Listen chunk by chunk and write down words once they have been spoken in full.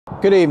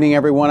Good evening,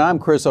 everyone. I'm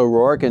Chris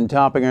O'Rourke, and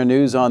topping our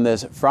news on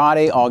this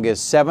Friday,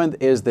 August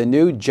 7th, is the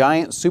new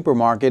Giant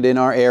supermarket in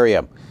our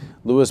area.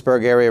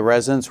 Lewisburg area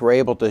residents were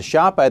able to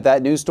shop at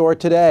that new store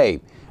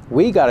today.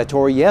 We got a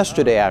tour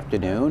yesterday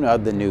afternoon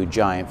of the new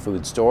Giant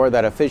food store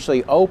that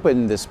officially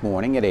opened this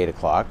morning at 8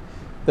 o'clock.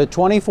 The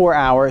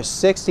 24-hour,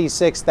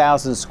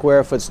 66,000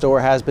 square foot store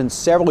has been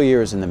several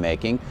years in the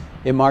making.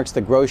 It marks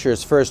the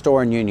grocer's first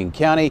store in Union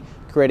County,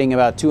 creating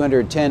about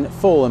 210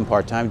 full and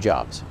part-time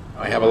jobs.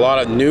 I have a lot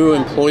of new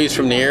employees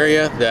from the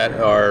area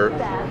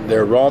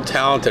they're raw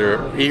talent, that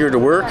are eager to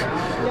work.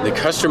 The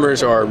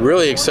customers are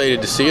really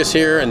excited to see us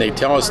here, and they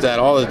tell us that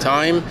all the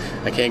time.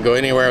 I can't go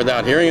anywhere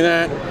without hearing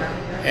that.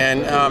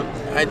 And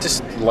I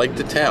just like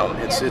the town.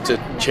 It's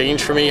a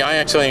change for me. I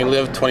actually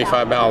live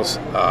 25 miles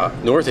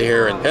north of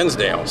here in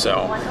Pennsdale,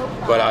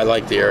 but I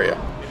like the area.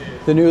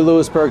 The new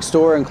Lewisburg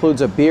store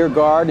includes a beer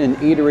garden and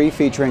eatery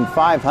featuring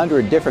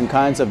 500 different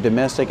kinds of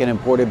domestic and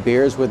imported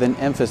beers with an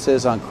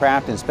emphasis on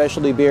craft and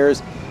specialty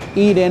beers.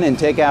 Eat-in and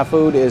take-out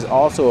food is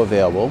also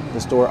available.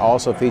 The store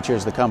also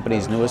features the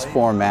company's newest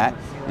format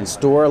and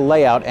store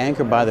layout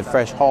anchored by the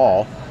Fresh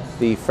Hall.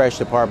 The fresh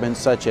departments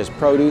such as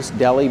produce,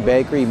 deli,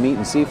 bakery, meat,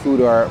 and seafood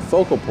are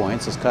focal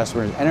points as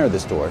customers enter the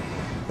store.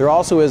 There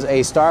also is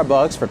a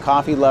Starbucks for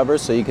coffee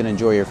lovers, so you can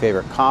enjoy your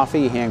favorite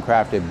coffee,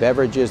 handcrafted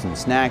beverages, and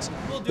snacks.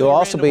 You'll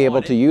also be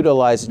able to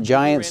utilize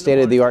Giant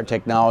state-of-the-art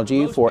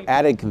technology for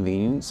added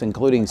convenience,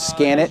 including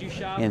Scan It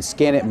and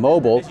Scan It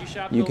Mobile.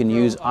 You can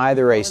use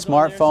either a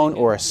smartphone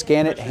or a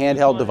Scan It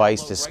handheld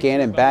device to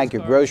scan and bag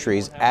your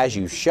groceries as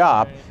you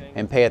shop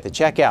and pay at the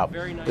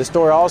checkout. The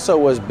store also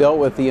was built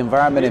with the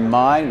environment in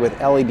mind, with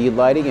LED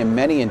lighting in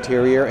many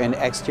interior and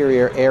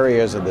exterior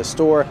areas of the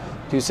store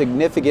to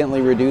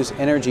significantly reduce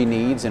energy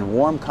needs, and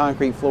warm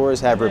concrete floors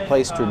have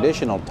replaced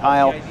traditional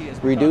tile,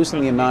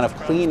 reducing the amount of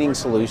cleaning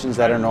solutions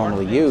that are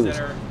normally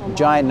used.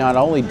 Giant not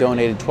only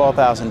donated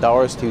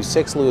 $12,000 to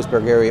 6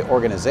 Lewisburg area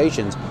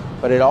organizations,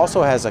 but it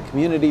also has a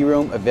community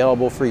room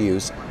available for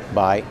use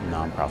by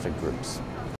nonprofit groups.